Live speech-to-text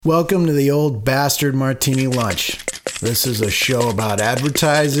Welcome to the Old Bastard Martini Lunch. This is a show about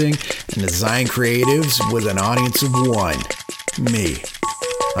advertising and design creatives with an audience of one. Me.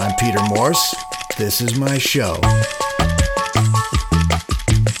 I'm Peter Morse. This is my show.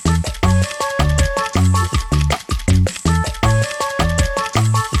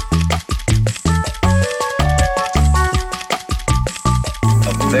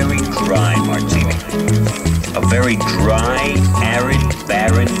 A very dry martini. A very dry, arid,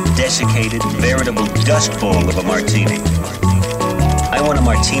 barren, desiccated, veritable dust bowl of a martini. I want a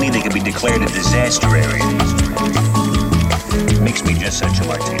martini that can be declared a disaster area. Makes me just such a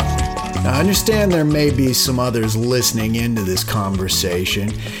martini. Now, I understand there may be some others listening into this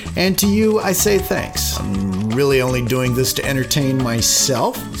conversation, and to you, I say thanks. I'm really only doing this to entertain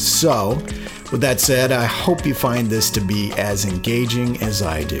myself, so with that said, I hope you find this to be as engaging as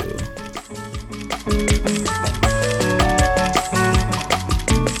I do.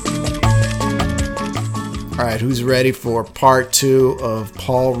 All right, who's ready for part 2 of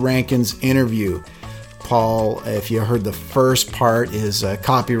Paul Rankin's interview? Paul, if you heard the first part, is a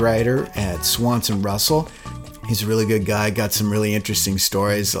copywriter at Swanson Russell. He's a really good guy, got some really interesting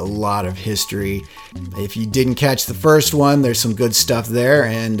stories, a lot of history. If you didn't catch the first one, there's some good stuff there,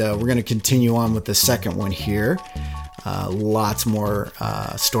 and we're going to continue on with the second one here. Lots more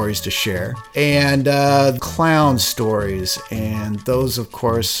stories to share. And clown stories, and those, of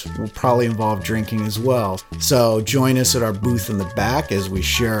course, will probably involve drinking as well. So join us at our booth in the back as we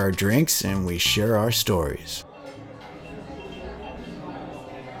share our drinks and we share our stories.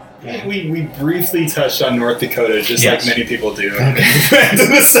 We briefly touched on North Dakota, just like many people do. I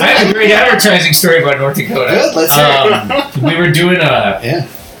have a great advertising story about North Dakota. Good, let's hear it. We were doing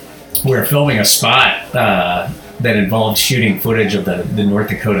we were filming a spot that involved shooting footage of the North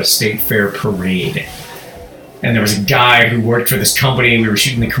Dakota State Fair parade. And there was a guy who worked for this company. We were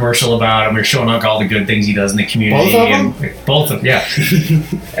shooting the commercial about him. We were showing off all the good things he does in the community. Both of them, yeah.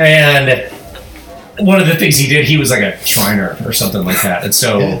 And one of the things he did, he was like a Shriner or something like that. And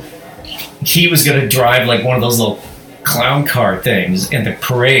so he was going to drive like one of those little clown car things in the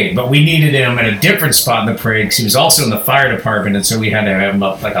parade. But we needed him at a different spot in the parade because he was also in the fire department. And so we had to have him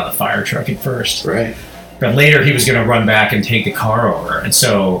up like on the fire truck at first. Right. But later he was going to run back and take the car over. And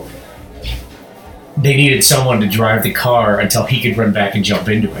so they needed someone to drive the car until he could run back and jump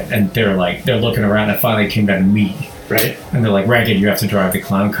into it. And they're looking around and finally came down to me. Right. And they're like, Rankin, you have to drive the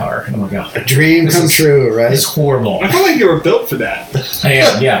clown car. And I'm like, oh, a dream come true, right? It's horrible. I feel like you were built for that. I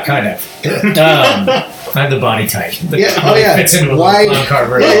am, yeah, kind of. I have the body type. Fits into a wide clown car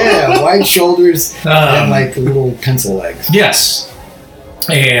very well. Wide shoulders and like little pencil legs. Yes.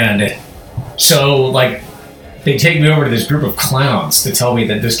 And so, like, they take me over to this group of clowns to tell me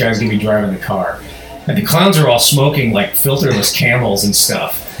that this guy's going to be driving the car. And the clowns are all smoking, like, filterless Camels and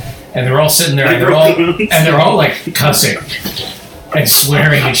stuff. And they're all sitting there, and they're all like cussing and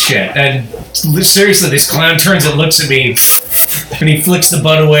swearing and shit. And seriously, this clown turns and looks at me, and he flicks the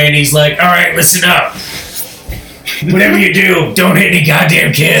butt away, and he's like, "All right, listen up. Whatever you do, don't hit any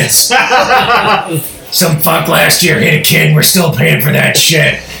goddamn kids. Some fuck last year hit a kid, and we're still paying for that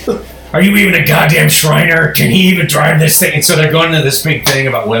shit. Are you even a goddamn Shriner? Can he even drive this thing?" And so they're going into this big thing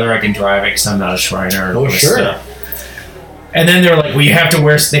about whether I can drive it because I'm not a Shriner. Oh, sure. Stuff. And then they're like, well, you have to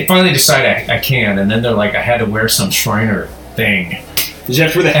wear... They finally decide I can. And then they're like, I had to wear some Shriner thing. Did you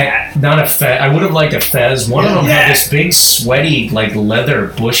have to wear the hat? Not a fez. I would have liked a fez. One of them had this big, sweaty, like, leather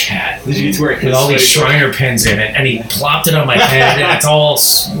bush hat. Did you get to wear with all these Shriner pins in it. And he plopped it on my head. And it's all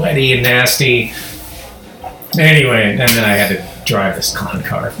sweaty and nasty. Anyway, and then I had to drive this clown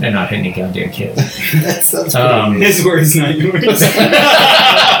car and not hit any goddamn kids. That sounds pretty his words, not yours.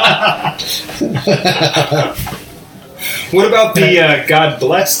 What about the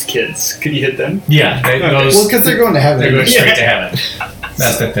God-blessed kids? Could you hit them? Yeah. Well, because they're going to heaven. They're going straight to heaven.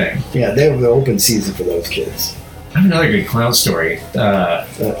 That's the thing. Yeah, they have the open season for those kids. I have another good clown story.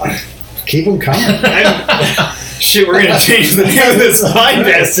 Keep them coming. Shit, we're going to change the name of this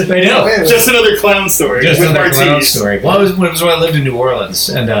podcast. I know. Just another clown story. Just another clown story. Well, it was when I lived in New Orleans,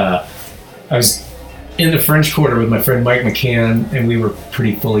 and I was in the French Quarter with my friend Mike McCann, and we were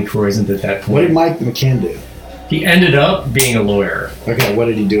pretty fully croissant at that point. What did Mike McCann do? He ended up being a lawyer. Okay, what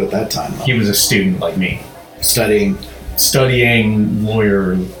did he do at that time? He was a student like me. Studying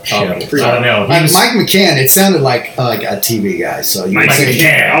lawyership. I don't know. Mike McCann, it sounded like a TV guy. So you Mike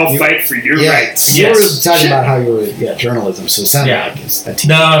McCann, I'll fight for your rights. You were talking about how you were journalism, so it sounded like a TV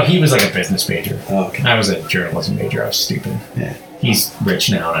No, he was like a business major. Oh, okay. I was a journalism major. I was stupid. Yeah. He's rich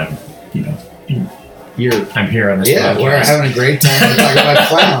now, and I'm, I'm here on this podcast. We're having a great time talking about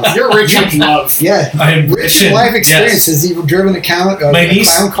clowns. You're rich in love. Yeah, I'm rich in life experience. Has he driven a clown car? My He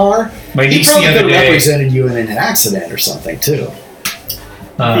niece probably the could other have day. represented you in an accident or something too.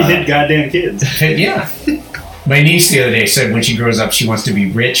 He hit goddamn kids. Yeah. My niece the other day said when she grows up, she wants to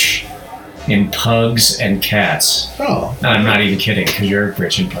be rich in pugs and cats. Oh, I'm not even kidding, because you're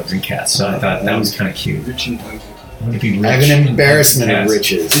rich in pugs and cats. So I thought that was kind of cute. Rich in pugs. I want to be rich I have an in embarrassment pugs of and cats.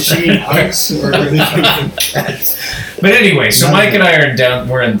 Did riches. she eat pugs or But anyway, so Mike and I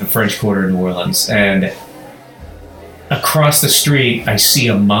we're in the French Quarter of New Orleans, and across the street, I see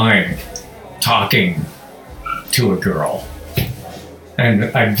a mime talking to a girl.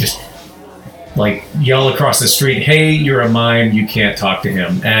 And I'm just like yell across the street, "Hey, you're a mime, you can't talk to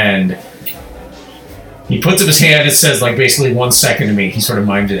him." And he puts up his hand, it says like basically 1 second to me. He sort of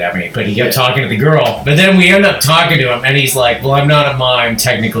mimed it at me, but he kept talking to the girl. But then we end up talking to him, and he's like, "Well, I'm not a mime,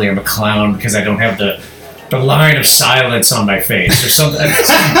 technically I'm a clown because I don't have the line of silence on my face," or something.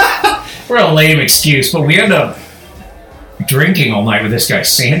 We're a lame excuse, but we end up drinking all night with this guy,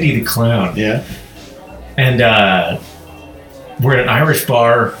 Sandy the Clown. Yeah. And we're at an Irish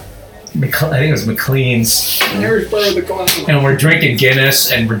bar. I think it was McLean's. Irish bar of the clown? And we're drinking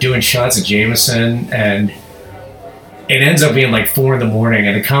Guinness and we're doing shots of Jameson, and it ends up being like 4 a.m,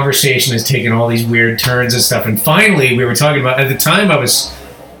 and the conversation is taking all these weird turns and stuff. And finally, we were talking about, at the time I was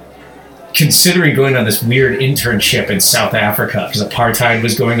considering going on this weird internship in South Africa because apartheid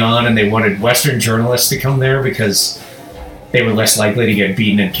was going on and they wanted Western journalists to come there because they were less likely to get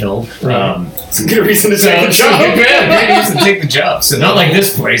beaten and killed. It's a good reason to take the job. Good reason to take the job. So not like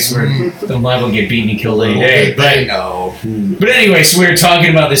this place where they're liable to get beaten and killed any day. But anyway, so we were talking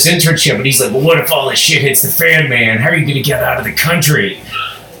about this internship, and he's like, "Well, what if all this shit hits the fan, man? How are you going to get out of the country?"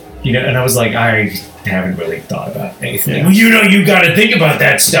 You know, and I was like, I haven't really thought about anything. Yeah. Well, you got to think about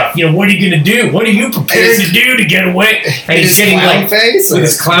that stuff. You know, what are you going to do? What are you prepared to do to get away? And he's getting like face, with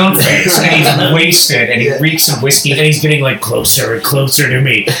his clown face, and he's wasted, and he reeks of whiskey, and he's getting like closer and closer to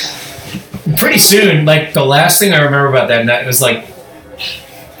me. Pretty soon, like the last thing I remember about that night was like,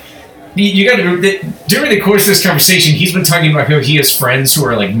 you got to during the course of this conversation, he's been talking about how he has friends who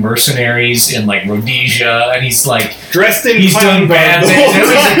are like mercenaries in like Rhodesia, and he's like dressed in he's clown done bad things. He's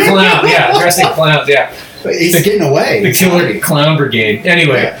a clown, yeah, dressed in clowns, yeah. He's getting away. The killer clown brigade.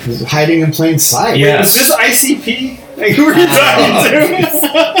 Anyway, he's hiding in plain sight. Yeah. Is this ICP? Like, who are you talking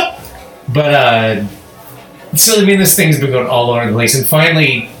to? But so I mean, this thing's been going all over the place, and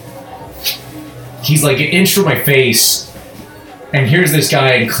finally, he's like an inch from my face. And here's this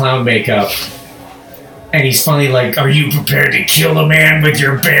guy in clown makeup, and he's finally like, "Are you prepared to kill a man with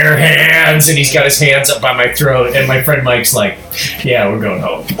your bare hands?" And he's got his hands up by my throat, and my friend Mike's like, "Yeah, we're going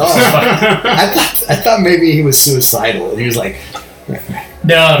home." Oh, I thought maybe he was suicidal, and he was like,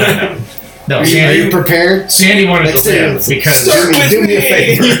 No. Are Sandy, you prepared? Sandy wanted to live because do me a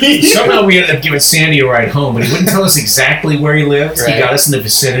favor. somehow we ended up giving Sandy a ride home, but he wouldn't tell us exactly where he lived. Right. He got us in the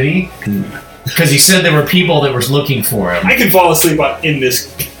vicinity. Because he said there were people that were looking for him. I can fall asleep in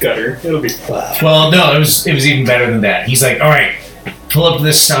this gutter. It'll be fun. Well, no, it was even better than that. He's like, "All right, pull up to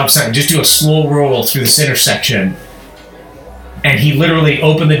this stop sign. Just do a slow roll through this intersection." And he literally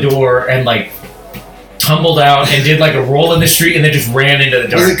opened the door and like tumbled out and did like a roll in the street and then just ran into the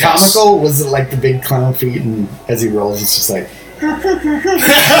darkness. Was it comical? Was it like the big clown feet, and as he rolls, it's just like...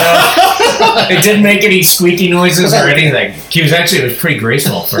 It didn't make any squeaky noises or anything. It was pretty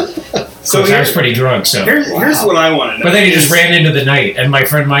graceful for... So I was pretty drunk, so... Here's what I want to know. But then he just ran into the night, and my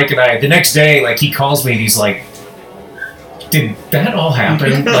friend Mike and I, the next day, like, he calls me and he's like, "Did that all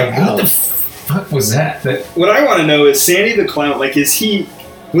happen? Like, what the fuck was that?" What I want to know is, Sandy the Clown, like, was he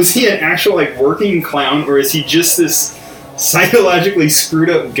an actual, like, working clown, or is he just this psychologically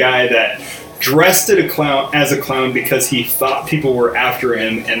screwed up guy that dressed as a clown because he thought people were after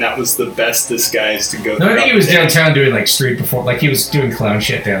him, and that was the best disguise to go through? No, I think he was downtown doing like street perform, like he was doing clown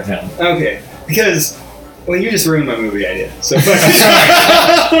shit downtown. Okay, because you just ruined my movie idea. So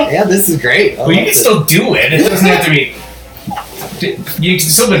yeah, this is great. Well, you can still do it. It doesn't have to be. You can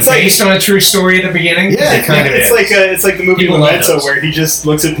still be based on a true story at the beginning. Yeah, it kind of is. It's like the movie People Memento, where he just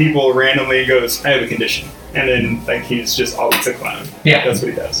looks at people randomly and goes, "I have a condition," and then like he's just always a clown. Yeah, that's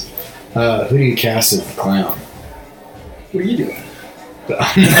what he does. Who do you cast as the clown? What are you doing?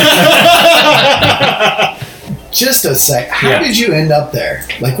 Just a sec. How did you end up there?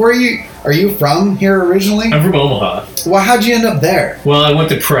 Like, are you from here originally? I'm from Omaha. Well, how'd you end up there? Well, I went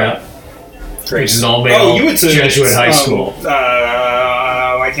to prep, which is an all-male Jesuit high school.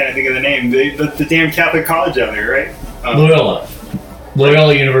 Why can't I think of the name? The damn Catholic college out there, right?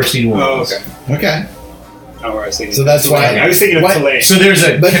 Loyola University. Oh, okay. Oh, I was thinking. So that's why I was thinking of what- Tulane. So there's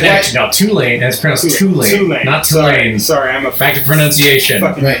a connection. No, Tulane. That's pronounced Tulane, not Tulane. Sorry, I'm a Back to pronunciation.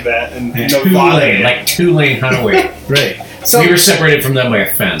 fucking Right. that. And Tulane, like Tulane Highway. Right. So We were separated from them by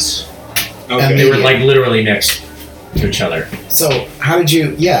a fence. Okay. They were like literally next to each other. So how'd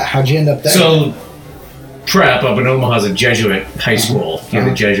you end up there? So Prep up in Omaha is a Jesuit high school. You know,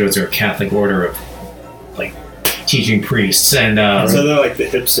 the Jesuits are a Catholic order of like teaching priests, and So they're like the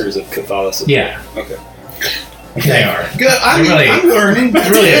hipsters of Catholicism. yeah, Okay. they are. Good. I'm learning.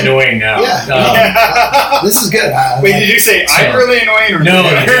 They're really annoying now. Yeah. This is good. Wait, did you say I'm So- really annoying? Or No,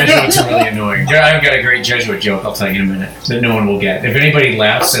 the Jesuits are really annoying. I've got a great Jesuit joke I'll tell you in a minute that no one will get. If anybody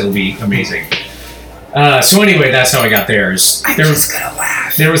laughs, it'll be amazing. So anyway, that's how I got there. gonna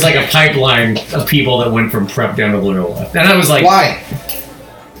laugh. There was like a pipeline of people that went from Prep down to Loyola, and I was like, Why?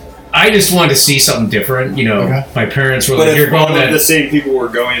 I just wanted to see something different. You know, Okay. my parents were But like, "You're if all going of to." the same people were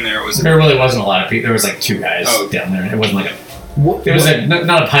going there, was it? There really wasn't a lot of people. There was like 2 guys down there. It wasn't like What, it was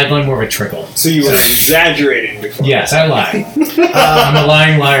not a pipeline, more of a trickle. So you were exaggerating before. Yes, I lie. I'm a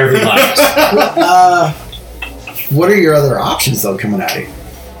lying liar who lies. what are your other options though coming out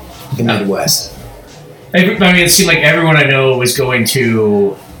of the Midwest? I mean, it seemed like everyone I know was going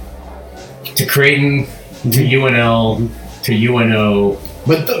to Creighton, to UNL, to UNO,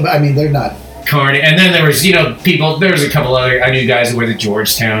 But I mean, they're not. Kearney, and then there was people. There was a couple other. I knew guys who went to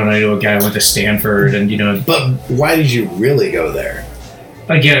Georgetown. I knew a guy who went to Stanford, and But why did you really go there?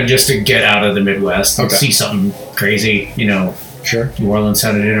 again, just to get out of the Midwest and Okay. see something crazy. Sure. New Orleans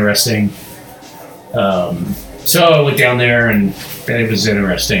sounded interesting. So I went down there, and it was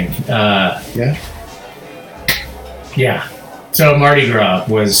interesting. Yeah. Yeah. So Mardi Gras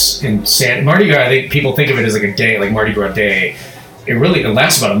was insane. Mardi Gras, I think people think of it as like a day, like Mardi Gras Day. It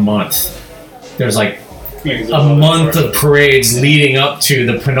lasts about a month. There's like a month of parades leading up to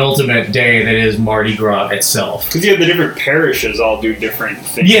the penultimate day that is Mardi Gras itself. Because you have the different parishes all do different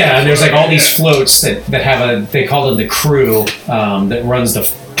things. Yeah, and there's like all these floats that have they call them the crew that runs the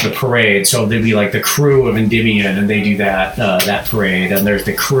parade. So there'd be like the crew of Endymion, and they do that parade. And there's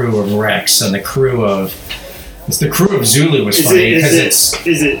the crew of Rex, and the crew of Zulu was funny because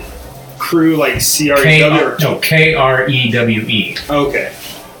is it crew like CREW? No, KREWE. Okay.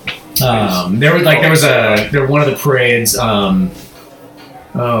 There was one of the parades.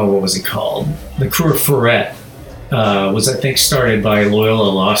 What was it called? The crew of Ferret was, I think, started by Loyola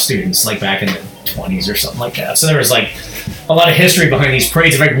law students like back in the 20s or something like that. So there was like a lot of history behind these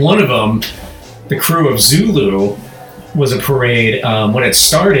parades. In fact, one of them, the crew of Zulu, was a parade. When it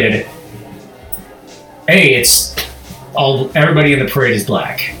started, everybody in the parade is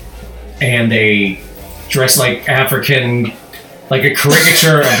black, and they dress like African, like a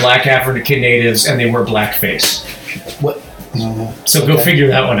caricature of black African natives, and they wear blackface. What? So go figure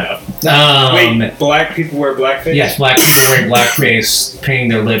that one out. Wait, black people wear blackface? Yes, black people wearing blackface, painting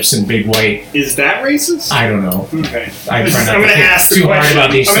their lips in big white. Is that racist? I don't know. Okay. I'm going to ask the too hard question.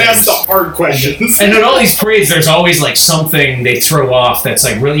 about these I'm going to ask things. the hard questions. And in all these parades, there's always like something they throw off that's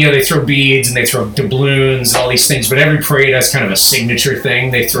like really, they throw beads and they throw doubloons and all these things, but every parade has kind of a signature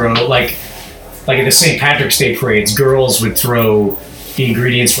thing they throw. Like at the St. Patrick's Day parades, girls would throw the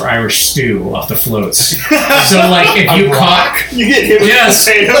ingredients for Irish stew off the floats. So like if you caught, you get hit with yes,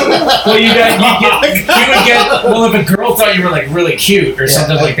 a potato. well you would get well if a girl thought you were like really cute or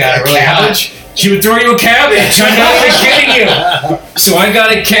something like that, or really cabbage. hot, she would throw you a cabbage. I'm not even kidding you. So I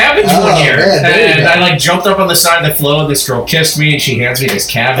got a cabbage one year, man, there you and go. I like jumped up on the side of the float, and this girl kissed me, and she hands me this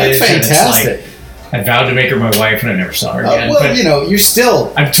cabbage. That's And it's fantastic. like, I vowed to make her my wife, and I never saw her again. Well, but you're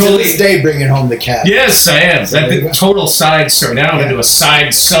still I'm to totally- this day bringing home the cat. yes, I am. So That's there you the go. total side story. Now I'm into a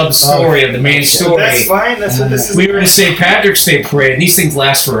side sub story of the main story. That's fine. That's what this is. We were at a St. Patrick's Day parade, and these things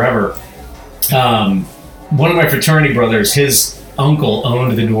last forever. One of my fraternity brothers, his uncle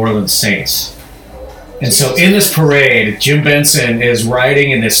owned the New Orleans Saints. And so in this parade, Jim Benson is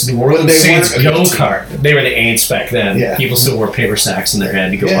riding in this New Orleans they Saints weren't- go-kart. They were the Aints back then. Yeah. People still wore paper sacks in their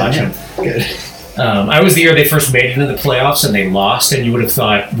head to go watch them. Good. I was the year they first made it into the playoffs, and they lost, and you would have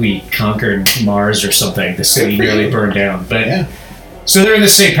thought we conquered Mars or something. The city nearly burned down. But Yeah. so they're in the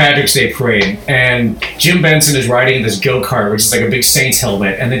St. Patrick's Day parade, and Jim Benson is riding in this go-kart, which is like a big Saints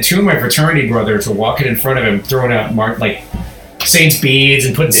helmet, and then two of my fraternity brothers are walking in front of him, throwing out like Saints beads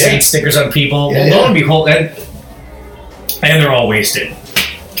and putting Yeah. Saints stickers on people. Yeah, Well, lo yeah. and behold, and they're all wasted.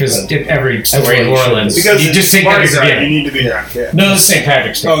 Because every story in New Orleans, because you just think that Mardi it's Gras, you beginning. need to be drunk. Yeah. No, it's St.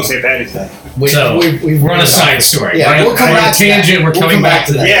 Patrick's Day. Oh, St. Patty's Day. We're on a side story. Yeah, we'll come we're on back a tangent. We're coming back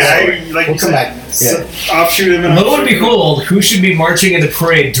to that. Yeah, like we'll you come said, back. offshoot him. What would be cool? Who should be marching in the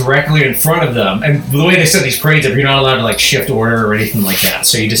parade directly in front of them? And the way they set these parades up, you're not allowed to like shift order or anything like that.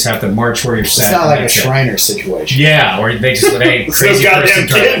 So you just have to march where you're set. It's not like a Shriner situation. Yeah, or they just let a crazy person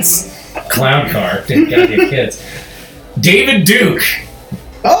drive a clown car. Goddamn kids. David Duke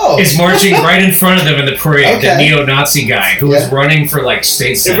is marching right in front of them in the parade. The neo-Nazi guy who was running for like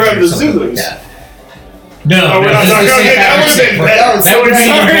state in front senator of or the something Zulus. like that. No, we're not talking about that would be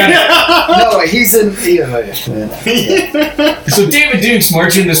No, he's in. So David Duke's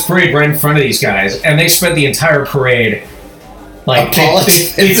marching this parade right in front of these guys, and they spent the entire parade like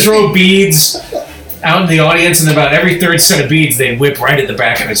they throw beads out in the audience, and about every third set of beads they'd whip right at the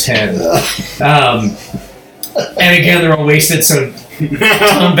back of his head. And again, they're all wasted, so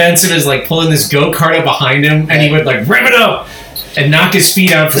Tom Benson is like pulling this go-kart up behind him, and he would like rev it up and knock his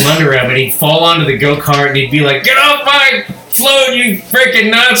feet out from under him, and he'd fall onto the go-kart, and he'd be like, "Get off my float, you freaking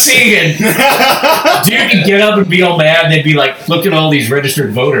Nazi!" And Duke would get up and be all mad, and they'd be like, "Look at all these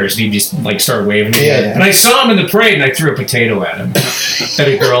registered voters," and he'd just like start waving at him. And I saw him in the parade, and I threw a potato at him that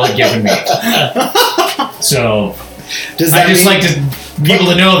a girl had given me. So I just like people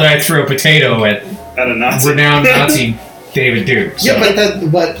to know that I threw a potato at a Nazi. Renowned Nazi David Duke. So. Yeah,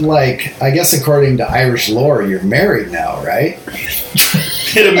 but like I guess according to Irish lore, you're married now, right?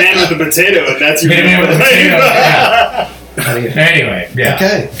 Hit a man with a potato, and that's your hit a man with a potato. Yeah. Anyway, yeah.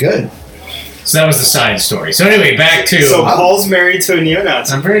 Okay, good. So that was the side story. So anyway, back to. So Paul's married to a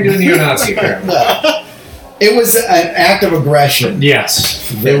neo-Nazi. I'm very good neo-Nazi apparently. It was an act of aggression.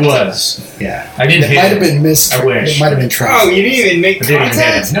 Yes, it was. Yeah, I didn't. It might have been missed. I wish. It might have been tried. Oh, you didn't even make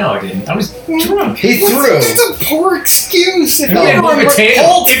contact? No, I didn't. I was drunk. He threw. It's a poor excuse. If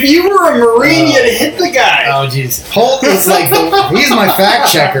If you were a Marine, you'd hit the guy. Oh, jeez. Holt is like he's my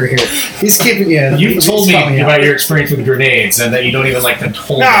fact checker here. He's keeping you. You told me about your experience with grenades and that you don't even like them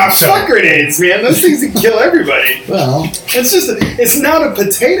hold. Nah, fuck grenades, man. Those things can kill everybody. Well, it's not a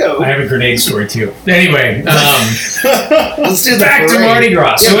potato. I have a grenade story too. Anyway, let's do the back parade. to Mardi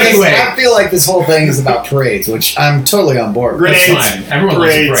Gras. So anyway, I feel like this whole thing is about parades, which I'm totally on board with. Grenades, that's fine. Everyone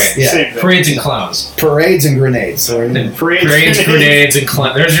loves a parade. Yeah. Parades and clowns. Parades and grenades. Parades, grenades, and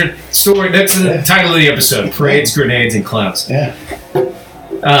clowns. There's your story. That's the title of the episode. Parades, grenades, and clowns. Yeah.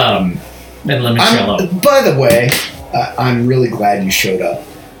 And let me shell up. By the way, I'm really glad you showed up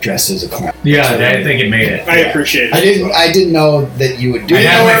dressed as a clown. Yeah, I think it made it. I appreciate it. I didn't know that you would do I it.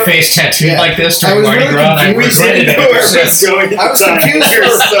 had my face tattooed like this during Mardi Gras. I We regretted didn't know it where ever it was since. going. I was confused.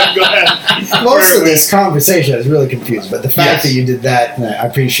 So glad. Most of this conversation, I was really confused, but the fact Yes. that you did that, I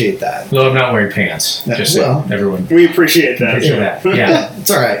appreciate that. Though I'm not wearing pants. Just so everyone. We appreciate that. Picture that. Yeah. It's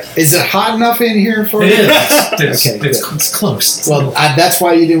all right. Is it hot enough in here for It you? is. Okay, It's close. Well, that's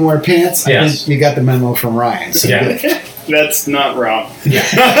why you didn't wear pants? Yes. I think you got the memo from Ryan. So Yeah. good. That's not wrong.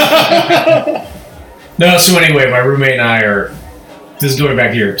 Yeah. No, so anyway, my roommate and I are. This is going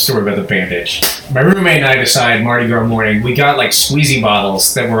back to your story about the bandage. My roommate and I decided Mardi Gras morning, we got like squeezy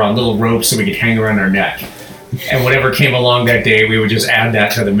bottles that were on little ropes so we could hang around our neck. And whatever came along that day, we would just add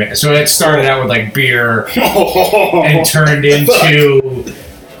that to the mix. So it started out with like beer and turned into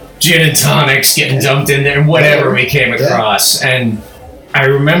gin and tonics getting dumped in there and whatever we came across. And I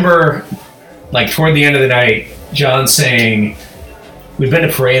remember like toward the end of the night, John saying, we've been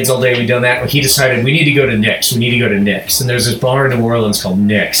to parades all day, we've done that. He decided we need to go to Nick's. And there's this bar in New Orleans called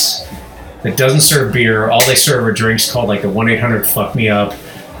Nick's that doesn't serve beer. All they serve are drinks called like the 1-800-FUCK-ME-UP.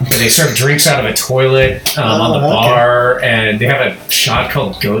 And they serve drinks out of a toilet on the bar. And they have a shot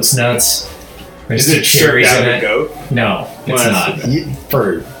called Goat's Nuts. There's Is it cherries served out in of it. a goat? No, it's not.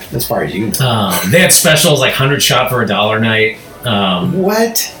 For as far as you know. They had specials like 100 shot for $1 night.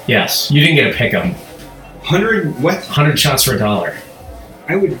 What? Yes, you didn't get to pick them. 100 what? 100 shots for $1.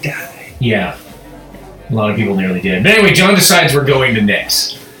 I would die. Yeah. A lot of people nearly did. But anyway, John decides we're going to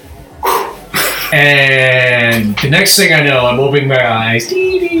Nick's. And the next thing I know, I'm opening my eyes. And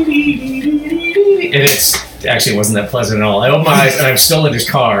it wasn't that pleasant at all. I open my eyes and I'm still in his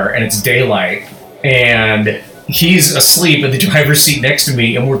car and it's daylight. And he's asleep in the driver's seat next to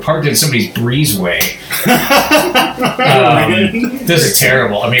me and we're parked in somebody's breezeway. This is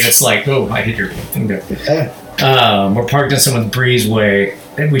terrible. I mean, it's like, oh, I hit your thing there. We're parked in someone's breezeway.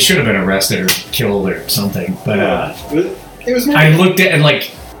 And we should have been arrested or killed or something. But it was I looked at and like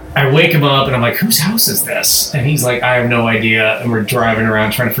I wake him up and I'm like, whose house is this? And he's like, I have no idea. And we're driving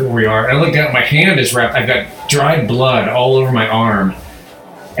around trying to figure where we are. And I look down, my hand is wrapped. I've got dried blood all over my arm.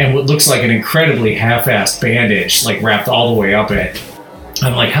 And what looks like an incredibly half-assed bandage, like wrapped all the way up it.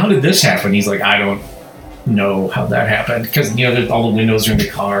 I'm like, how did this happen? He's like, I don't know how that happened because all the windows are in the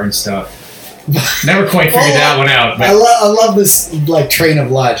car and stuff. Never quite figured that one out. But. I love this like train of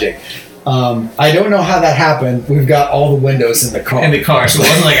logic. I don't know how that happened. We've got all the windows in the car. So it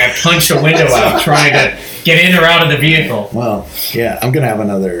wasn't like I punched a window out trying to get in or out of the vehicle. Well, yeah, I'm gonna have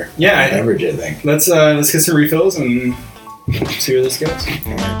another beverage, I think. Let's get some refills and see where this goes.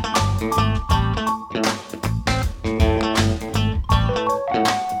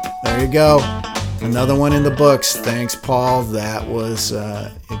 There you go. Another one in the books. Thanks, Paul. That was,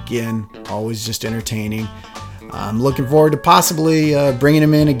 again, always just entertaining. I'm looking forward to possibly bringing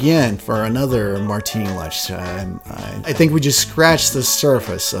him in again for another martini lunch. I think we just scratched the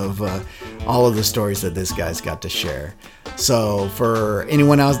surface of all of the stories that this guy's got to share. So for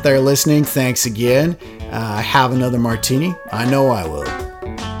anyone out there listening, thanks again. Have another martini. I know I will.